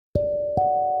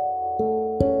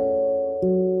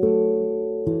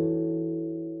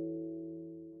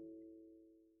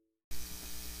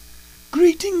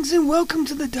Greetings and welcome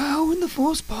to the Tao in the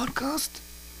Force podcast.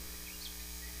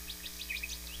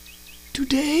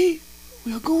 Today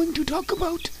we are going to talk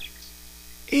about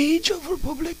Age of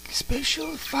Republic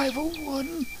Special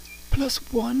 501 plus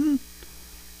 1.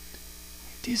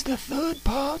 It is the third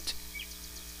part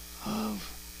of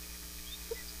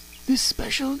this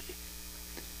special.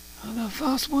 The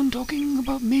first one talking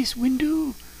about Mace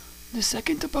Windu, the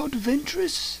second about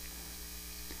Ventress,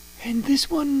 and this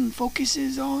one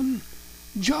focuses on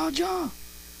Jar Jar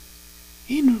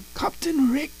in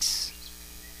Captain Rex.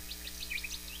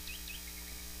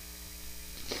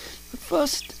 But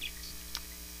first,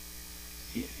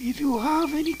 if you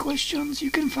have any questions,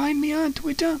 you can find me on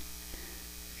Twitter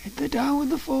at the Tao in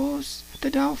the Force, at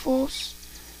the Tao Force,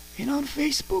 and on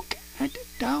Facebook at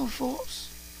Tao Force.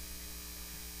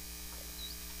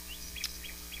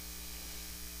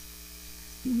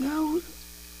 Now,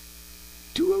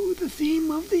 to the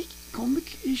theme of the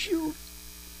comic issue.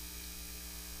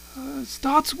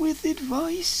 Starts with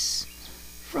advice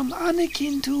from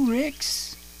Anakin to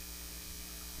Rex.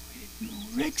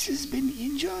 Rex has been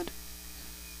injured,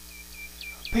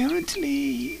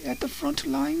 apparently at the front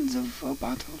lines of a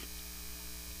battle,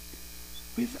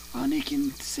 with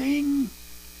Anakin saying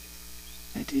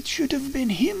that it should have been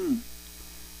him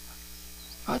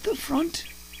at the front,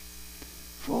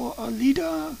 for a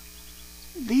leader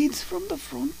leads from the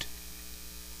front.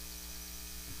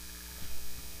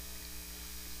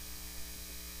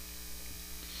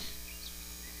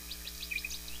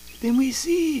 Then we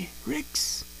see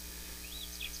Rex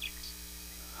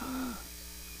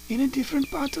in a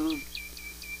different battle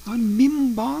on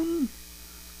Mimban,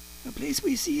 a place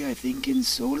we see, I think, in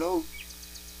Solo.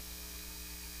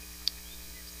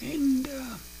 And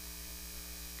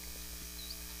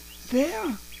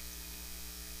there,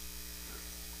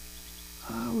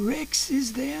 Rex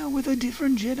is there with a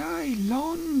different Jedi,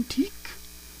 Lon Teak,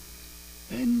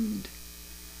 and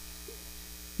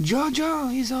Jar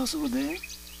Jar is also there.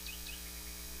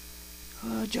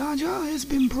 Jar Jar has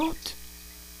been brought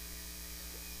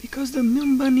because the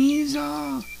Mimbanese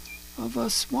are of a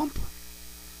swamp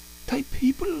type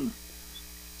people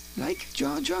like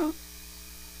Jar Jar.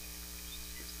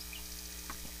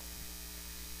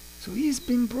 So he's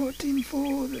been brought in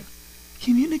for the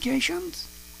communications.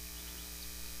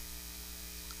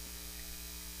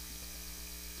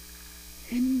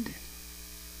 And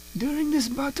during this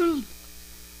battle,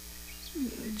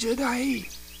 Jedi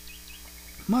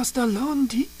Master Lon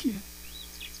Teak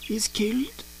is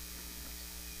killed.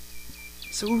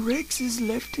 So Rex is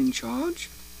left in charge.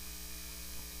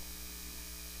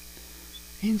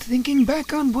 And thinking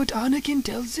back on what Anakin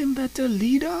tells him, that a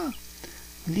leader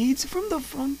leads from the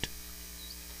front,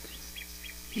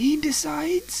 he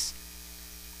decides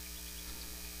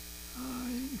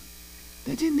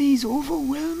that in these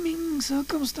overwhelming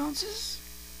circumstances,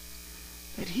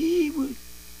 that he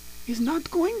is not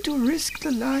going to risk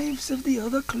the lives of the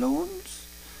other clones,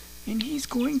 and he's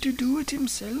going to do it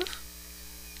himself.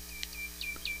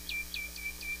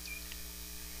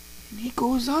 And he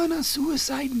goes on a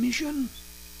suicide mission.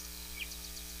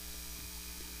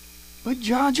 But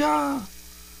Jar Jar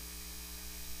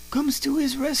comes to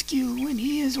his rescue when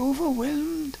he is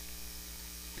overwhelmed.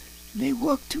 They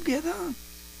work together.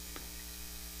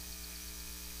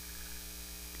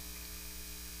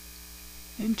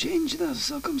 And change the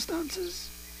circumstances.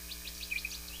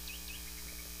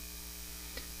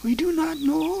 We do not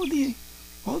know the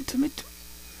ultimate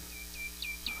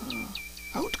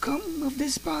outcome of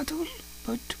this battle,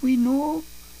 but we know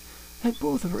that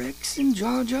both Rex and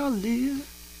Jar Jar live.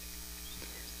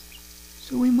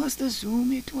 So we must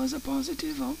assume it was a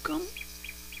positive outcome.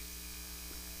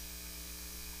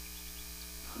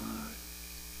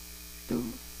 The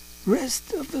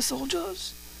rest of the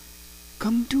soldiers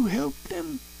come to help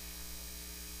them.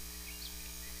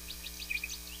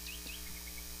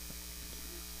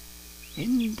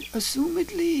 And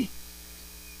assumedly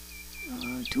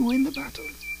to win the battle.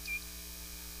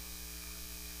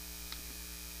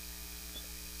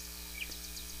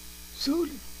 So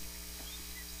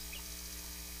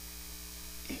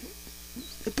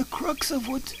at the crux of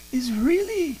what is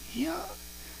really here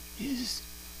is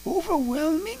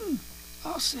overwhelming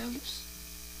ourselves.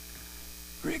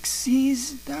 Rex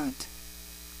sees that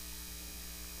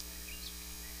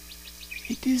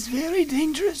it is very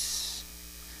dangerous,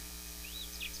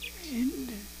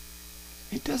 and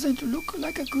it doesn't look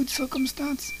like a good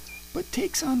circumstance, but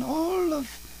takes on all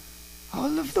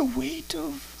of the weight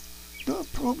of the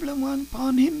problem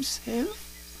upon himself.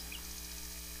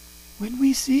 When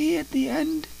we see at the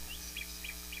end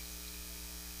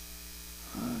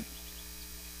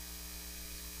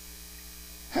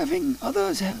having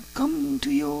others come to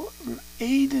your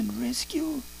aid and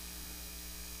rescue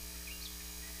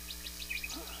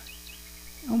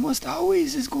almost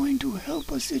always is going to help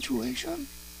a situation.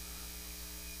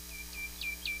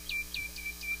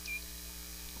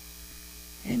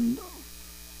 And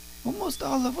almost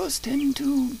all of us tend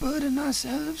to burden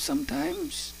ourselves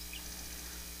sometimes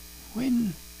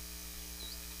when,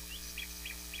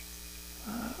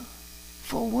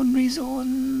 for one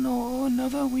reason or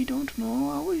another, we don't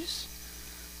know always,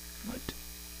 but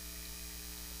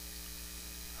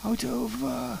out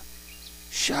of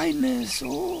shyness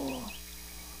or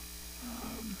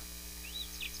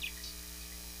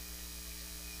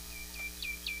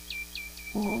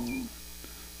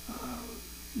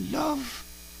love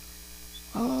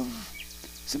of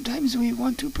sometimes we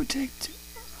want to protect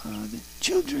the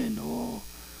children or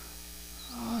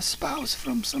our spouse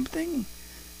from something,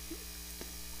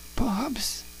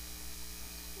 perhaps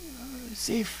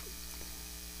say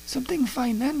something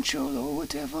financial or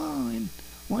whatever, and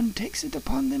one takes it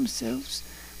upon themselves,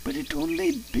 but it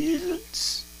only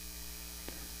builds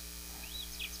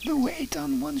the weight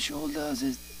on one's shoulders.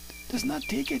 It does not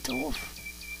take it off.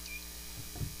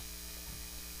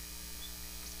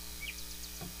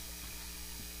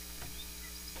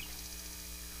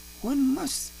 One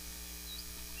must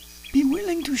be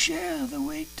willing to share the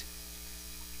weight.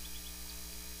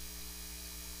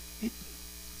 It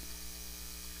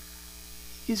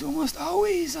is almost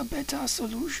always a better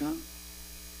solution.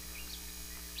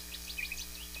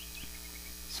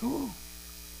 So,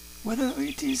 whether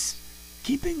it is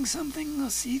keeping something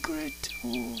a secret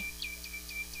or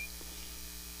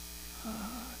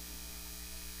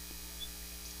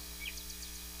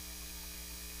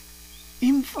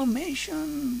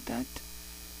information that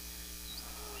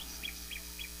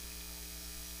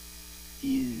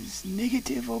is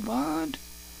negative or bad,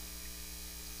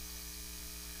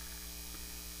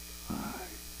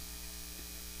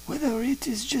 whether it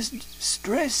is just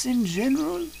stress in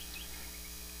general,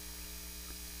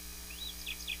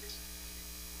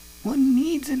 one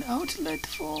needs an outlet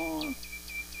for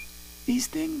these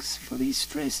things, for these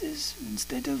stresses,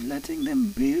 instead of letting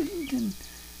them build and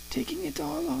taking it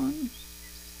all on.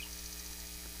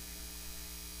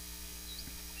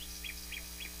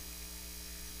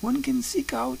 One can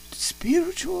seek out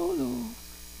spiritual or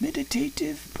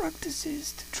meditative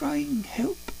practices to try and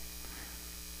help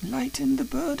lighten the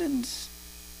burdens.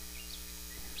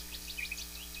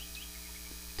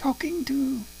 Talking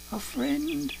to a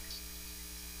friend,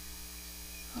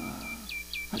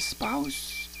 a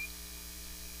spouse,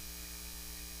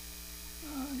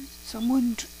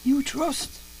 someone you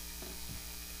trust.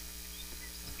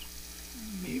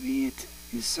 Maybe it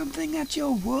is something at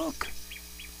your work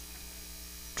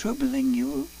troubling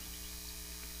you.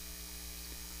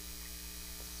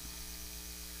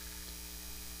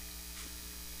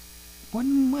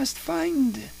 One must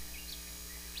find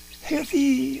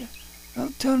healthy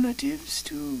alternatives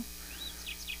to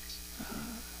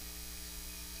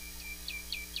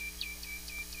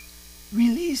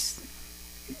release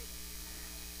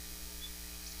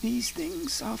these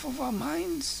things off of our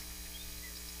minds.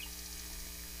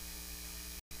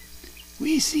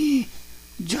 We see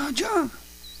Jar Jar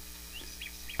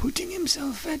putting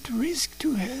himself at risk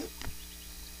to help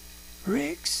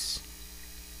Rex.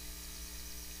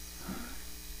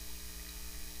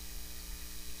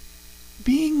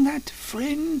 Being that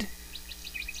friend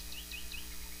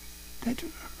that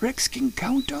Rex can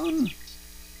count on.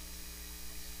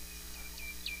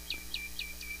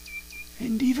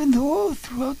 And even though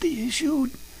throughout the issue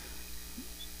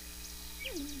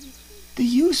the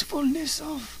usefulness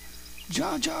of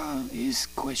Jar Jar is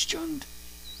questioned,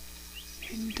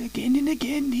 and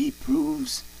again he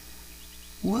proves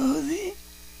worthy,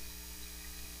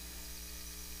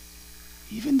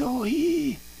 even though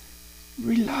he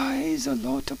relies a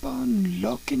lot upon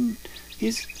luck and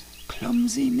his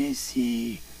clumsiness,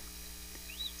 he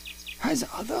has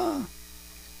other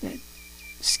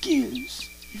skills,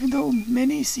 even though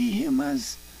many see him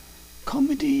as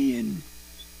comedy and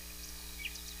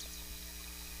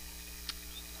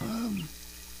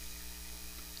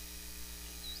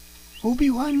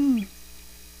Obi-Wan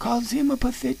calls him a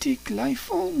pathetic life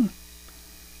form.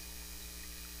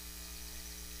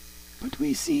 But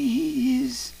we see he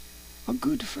is a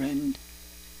good friend.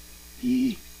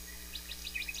 He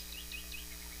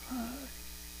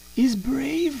is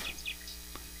brave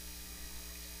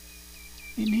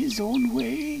in his own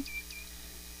way.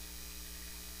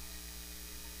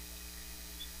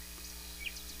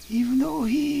 Even though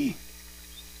he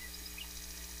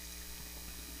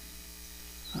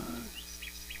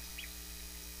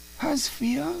has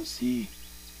fears, he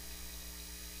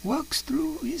works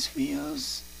through his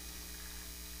fears,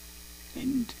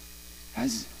 and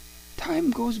as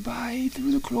time goes by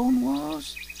through the Clone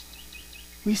Wars,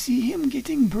 we see him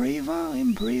getting braver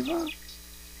and braver,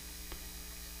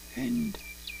 and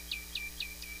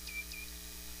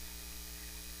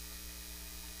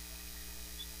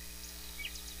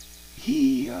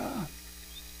he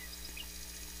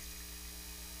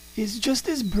is just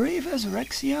as brave as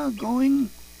Rexia, going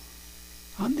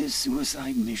on this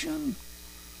suicide mission,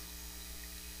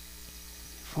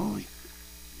 for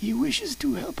he wishes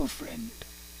to help a friend.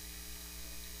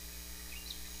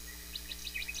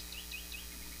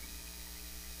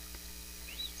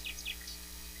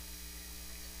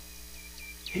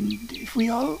 And if we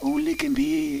all only can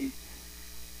be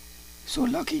so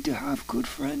lucky to have good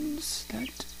friends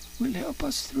that will help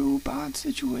us through bad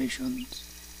situations,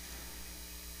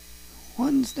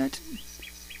 ones that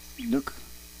look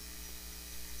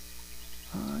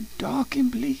dark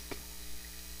and bleak,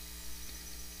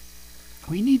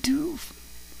 we need to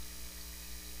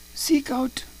seek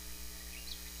out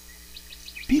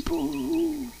people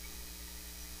who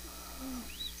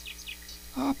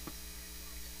are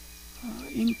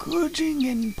encouraging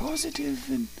and positive,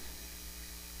 and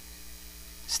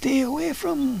stay away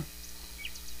from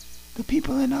the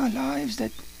people in our lives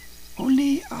that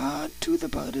only add to the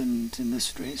burdens and the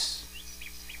stress.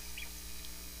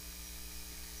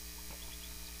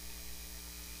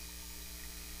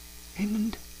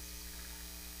 And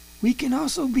we can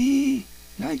also be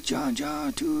like Jar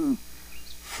Jar to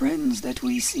friends that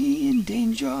we see in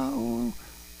danger or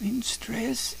in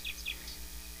stress,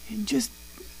 and just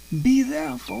be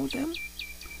there for them.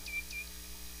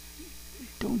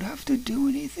 Don't have to do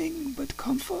anything but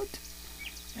comfort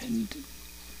and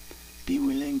be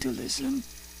willing to listen.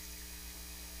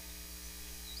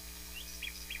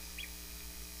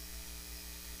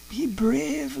 Be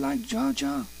brave like Jar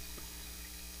Jar.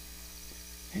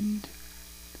 And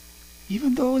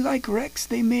even though, like Rex,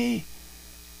 they may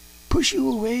push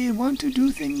you away and want to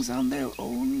do things on their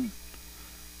own,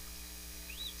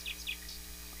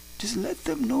 just let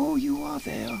them know you are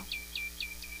there.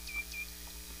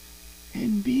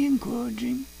 And be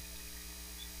encouraging.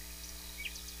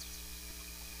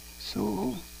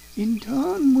 So, in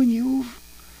turn, when you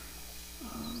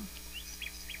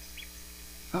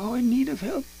are in need of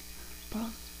help,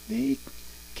 they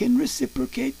can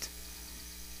reciprocate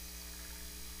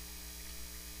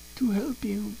to help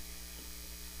you.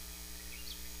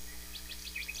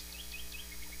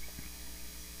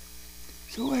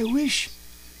 So I wish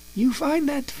you find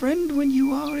that friend when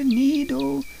you are in need,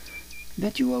 or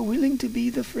that you are willing to be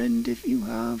the friend if you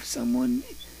have someone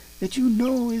that you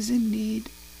know is in need.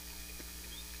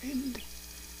 And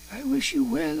I wish you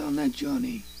well on that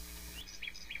journey.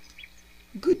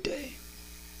 Good